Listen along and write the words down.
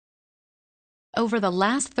Over the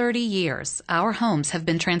last 30 years, our homes have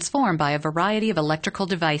been transformed by a variety of electrical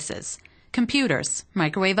devices. Computers,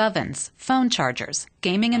 microwave ovens, phone chargers,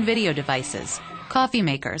 gaming and video devices, coffee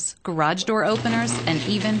makers, garage door openers, and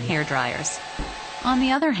even hair dryers. On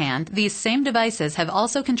the other hand, these same devices have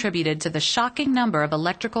also contributed to the shocking number of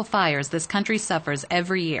electrical fires this country suffers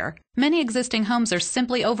every year. Many existing homes are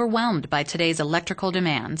simply overwhelmed by today's electrical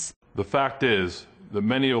demands. The fact is that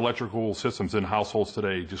many electrical systems in households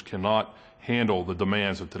today just cannot handle the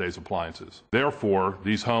demands of today's appliances. Therefore,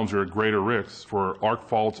 these homes are at greater risk for arc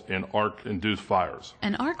faults and arc-induced fires.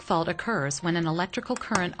 An arc fault occurs when an electrical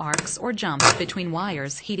current arcs or jumps between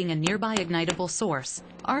wires heating a nearby ignitable source.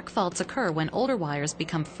 Arc faults occur when older wires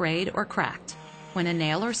become frayed or cracked, when a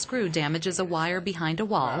nail or screw damages a wire behind a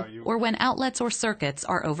wall, or when outlets or circuits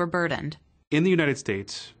are overburdened. In the United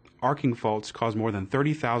States, arcing faults cause more than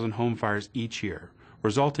 30,000 home fires each year,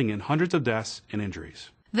 resulting in hundreds of deaths and injuries.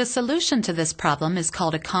 The solution to this problem is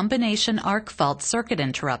called a combination arc fault circuit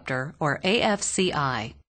interrupter, or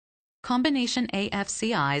AFCI. Combination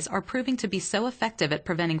AFCIs are proving to be so effective at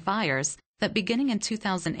preventing fires that beginning in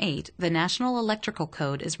 2008, the National Electrical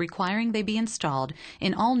Code is requiring they be installed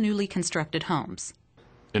in all newly constructed homes.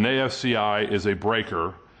 An AFCI is a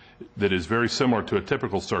breaker that is very similar to a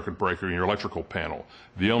typical circuit breaker in your electrical panel.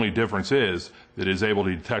 The only difference is that it is able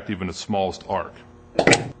to detect even the smallest arc.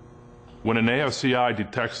 When an AFCI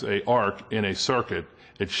detects an arc in a circuit,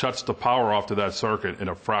 it shuts the power off to that circuit in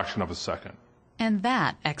a fraction of a second. And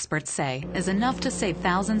that, experts say, is enough to save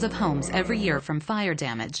thousands of homes every year from fire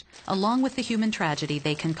damage, along with the human tragedy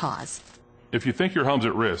they can cause. If you think your home's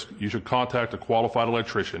at risk, you should contact a qualified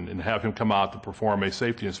electrician and have him come out to perform a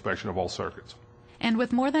safety inspection of all circuits. And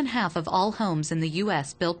with more than half of all homes in the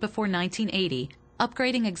U.S. built before 1980,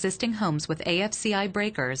 upgrading existing homes with AFCI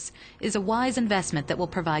breakers is a wise investment that will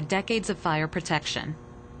provide decades of fire protection.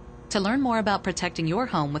 To learn more about protecting your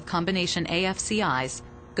home with combination AFCIs,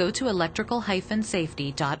 go to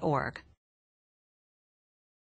electrical-safety.org.